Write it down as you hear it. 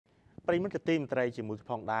ប្រិមត្តទីមត្រីជាមួយ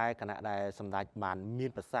ផងដែរគណៈដែលសម្ដេចបានមា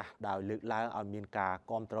នប្រសាសន៍ដោយលើកឡើងឲ្យមានការ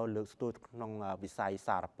គ្រប់គ្រងលើកស្ទួយក្នុងវិស័យ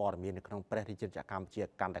សារព័ត៌មាននៅក្នុងព្រះរាជាណាចក្រកម្ពុជា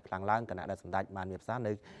កាន់តែខ្លាំងឡើងគណៈដែលសម្ដេចបានមានប្រសាសន៍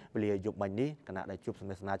នៅវេលាយប់មិញនេះគណៈដែលជួបសន្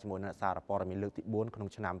និសីទជាមួយអ្នកសារព័ត៌មានលើកទី4ក្នុង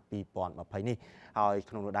ឆ្នាំ2020នេះហើយ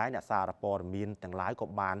ក្នុងនោះដែរអ្នកសារព័ត៌មានទាំងឡាយក៏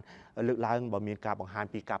បានលើកឡើងបើមានការបង្ហាញ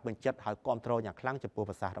ពីការពេញចិត្តហើយគ្រប់គ្រងយ៉ាងខ្លាំងចំពោះ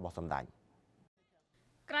ប្រសាសន៍របស់សម្ដេច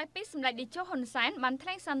ក្រោយពីសម្ដេចតេជោហ៊ុនសែនបានថ្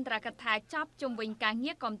លែងសន្ទរកថាចាប់ជុំវិញការ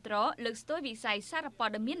ងារគ្រប់គ្រងលើកស្ទួយវិស័យសារព័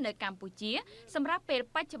ត៌មាននៅកម្ពុជាសម្រាប់ពេល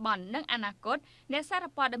បច្ចុប្បន្ននិងអនាគតអ្នកសារ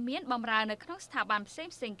ព័ត៌មានបម្រើនៅក្នុងស្ថាប័នផ្សេង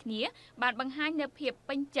ៗគ្នាបានបង្ហាញនូវភាព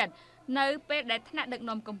ពេញចិត្តនៅពេលដែលថ្នាក់ដឹក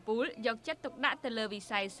នាំកម្ពុជាយកចិត្តទុកដាក់ទៅលើវិ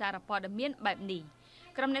ស័យសារព័ត៌មានបែបនេះ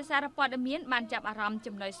ក្រុមអ្នកសារព័ត៌មានបានចាប់អារម្មណ៍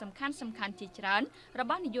ចំណុចសំខាន់ជាច្រើនរ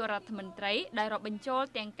បស់នាយករដ្ឋមន្ត្រីដែលរាប់បញ្ចូល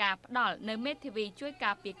ទាំងការផ្ដល់នៅមេធាវីជួយ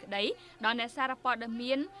ការពារក្តីដល់អ្នកសារព័ត៌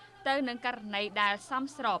មានទៅនឹងករណីដែលសម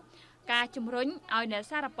ស្របការជំរុញឲ្យអ្នក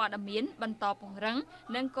សារព័ត៌មានបន្តពង្រឹង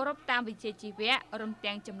និងគោរពតាមវិជ្ជាជីវៈរួម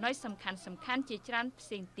ទាំងចំណុចសំខាន់ជាច្រើនផ្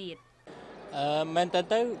សេងទៀតមែនតើ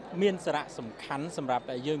ទៅមានសារៈសំខាន់សម្រាប់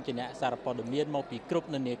យើងជាអ្នកសារព័ត៌មានមកពីគ្រប់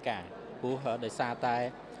និន្នាការព្រោះដោយសារតែ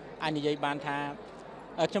អាចនិយាយបានថា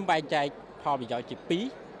ខ្ញុំបែងចែកផលប្រយោជន៍ជា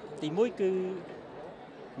2ទី1គឺ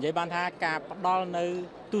និយាយបានថាការផ្ដល់នៅ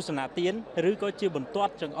ទស្សនៈទានឬក៏ជាបន្ទា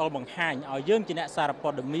ត់ចង្អុលបង្ហាញឲ្យយើងជាអ្នកសារព័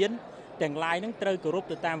ត៌មានទាំងឡាយនឹងត្រូវគោរព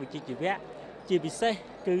ទៅតាមវិជ្ជាជីវៈជាពិសេស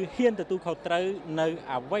គឺហ៊ានទទួលខុសត្រូវនៅ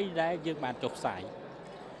អ្វីដែលយើងបានចុះផ្សាយ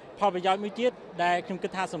ផលប្រយោជន៍មួយទៀតដែលខ្ញុំគិ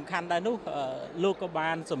តថាសំខាន់ដែរនោះលោកក៏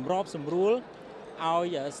បានសម្របសម្រួលឲ្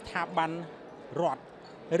យស្ថាប័នរដ្ឋ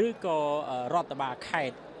ឬក៏រដ្ឋបាលខេ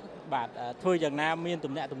ត្តបាទធ្វើយ៉ាងណាមាន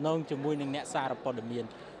ទំនាក់ទំនងជាមួយនឹងអ្នកសារព័ត៌មាន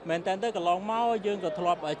មែនតើទៅកន្លងមកយើងក៏ធ្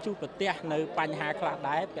លាប់ជួបប្រទះនៅបញ្ហាខ្លះ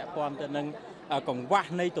ដែរពាក់ព័ន្ធទៅនឹងកង្វះ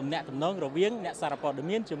នៃទំនាក់ទំនងរវាងអ្នកសារព័ត៌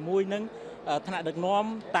មានជាមួយនឹងថ្នាក់ដឹកនាំ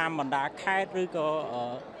តាមបណ្ដាខេត្តឬក៏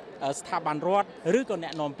ស្ថាប័នរដ្ឋឬក៏អ្ន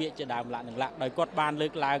កនាំពាក្យជាដើមឡើងនឹងដោយគាត់បានលើ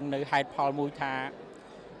កឡើងនៅហេតុផលមួយថា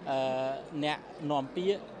អ្នកនាំពា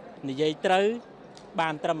ក្យនិយាយត្រូវបា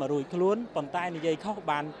នត្រឹមរួចខ្លួនប៉ុន្តែនិយាយខុស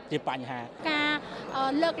បានជាបញ្ហាការ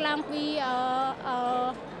លើកឡើងពី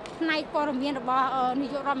ផ្នែកព័ត៌មានរបស់នាយ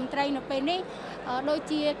ករដ្ឋមន្ត្រីនៅពេលនេះដូច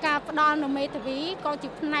ជាការផ្ដល់នៅមេធាវីក៏ជា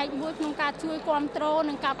ផ្នែកមួយក្នុងការជួយគ្រប់គ្រង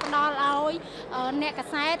និងការផ្ដល់ឲ្យអ្នកកា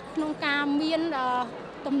សែតក្នុងការមាន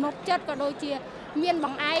ទំនុកចិត្តក៏ដូចជាមានប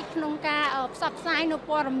ង្អែកក្នុងការផ្សព្វផ្សាយនៅ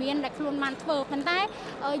ព័ត៌មានដែលខ្លួនបានធ្វើប៉ុន្តែ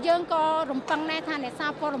យើងក៏រំពឹងដែរថាអ្នកសា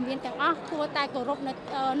រព័ត៌មានទាំងអស់គួរតែគោរព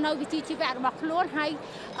នៅវិជ្ជាជីវៈរបស់ខ្លួនហើយ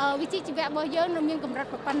វិជ្ជាជីវៈរបស់យើងនៅមានកម្រិត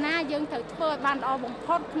ប៉ុណ្ណាយើងត្រូវធ្វើឲ្យបានល្អបំ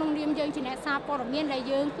ផុតក្នុងនាមយើងជាអ្នកសារព័ត៌មានដែល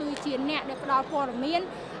យើងគឺជាអ្នកដែលផ្ដល់ព័ត៌មាន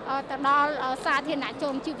ទៅដល់សាធារណជ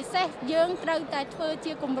នជាពិសេសយើងត្រូវតែធ្វើ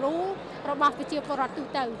ជាគំរូរបស់ប្រជាពលរដ្ឋទូ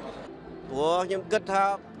ទៅព្រោះខ្ញុំគិតថា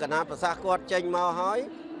គណៈប្រសាសន៍គាត់ចេញមកហើយ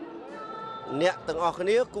អ្នកទាំងអស់គ្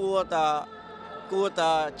នាគួរ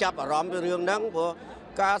តែចាប់អារម្មណ៍ពីរឿងហ្នឹងព្រោះ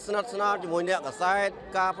ការស្និទ្ធស្នាលជាមួយអ្នកកាសែត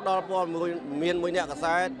ការផ្ដល់ព័ត៌មានមួយអ្នកកា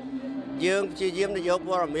សែតយើងព្យាយាមទៅយក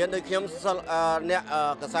ព័ត៌មានដូចខ្ញុំអ្នក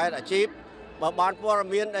កាសែតអាជីពបើបានព័ត៌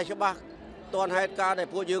មានដែលច្បាស់ទាន់ហេតុការណ៍ដែល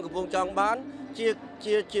ពួកយើងកំពុងចង់បាន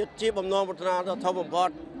ជាបំណងប្រាថ្នាដ៏ធំបំផុត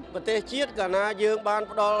ប្រទេសជាតិកាលណាយើងបាន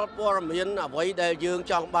ផ្ដល់ព័ត៌មានអ្វីដែលយើង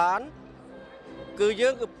ចង់បានគឺយើ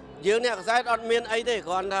ងអ្នកកាសែតអត់មានអីទេ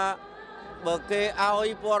គ្រាន់ថាបើគេឲ្យ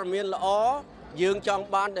ព័ត៌មានល្អយើងចង់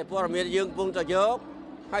បានតែព័ត៌មានយើងកំពុងតែយក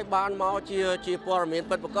ហើយបានមកជាព័ត៌មាន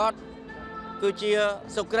ពិតប្រាកដគឺជា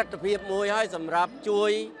សុក្រិតភាពមួយហើយសម្រាប់ជួ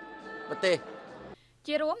យប្រទេស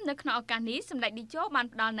ជារួមនៅក្នុងឱកាសនេះសម្ដេចតេជោបាន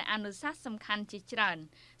ផ្ដល់នូវអនុសាសន៍សំខាន់ជាច្រើន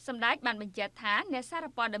សម្ដេចបានបញ្ជាក់ថាអ្នកសារ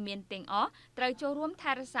ព័ត៌មានទាំងអស់ត្រូវចូលរួម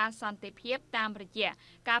ថែរក្សាសន្តិភាពតាមរយៈ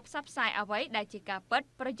ការផ្សព្វផ្សាយអ្វីដែលជាការពិត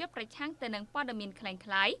ប្រយុទ្ធប្រឆាំងទៅនឹងព័ត៌មានក្លែង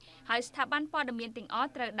ក្លាយហើយស្ថាប័នព័ត៌មានទាំងអស់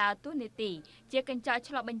ត្រូវដើរតួនាទីជាកញ្ចក់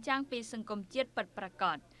ឆ្លុះបញ្ចាំងពីសង្គមជាតិពិតប្រាក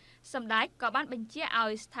ដសម្ដេចក៏បានបញ្ជាឲ្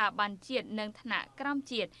យស្ថាប័នជាតិនិងថ្នាក់ក្រោម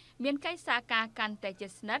ជាតិមានកិច្ចសហការកាន់តែជិត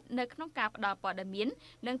ស្និទ្ធនៅក្នុងការផ្តល់ព័ត៌មាន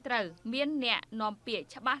និងត្រូវមានអ្នកនាំពាក្យ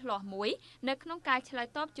ច្បាស់លាស់មួយនៅក្នុងការឆ្លើយ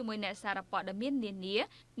តបជាមួយអ្នកសារព័ត៌មាននានា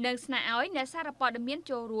និងស្នើឲ្យអ្នកសារព័ត៌មាន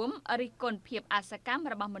ចូលរួមរិះគន់ភាពអសកម្ម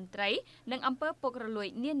របស់មន្ត្រីនិងអំពើពុករលួយ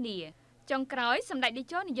នានាចុងក្រោយសម្ដេចតេ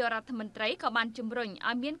ជោនាយករដ្ឋមន្ត្រីក៏បានជំរុញ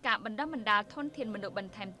ឲ្យមានការបណ្ដុះបណ្ដាលធនធានមនុស្សប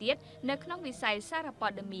ន្ថែមទៀតនៅក្នុងវិស័យសារព័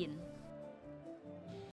ត៌មាន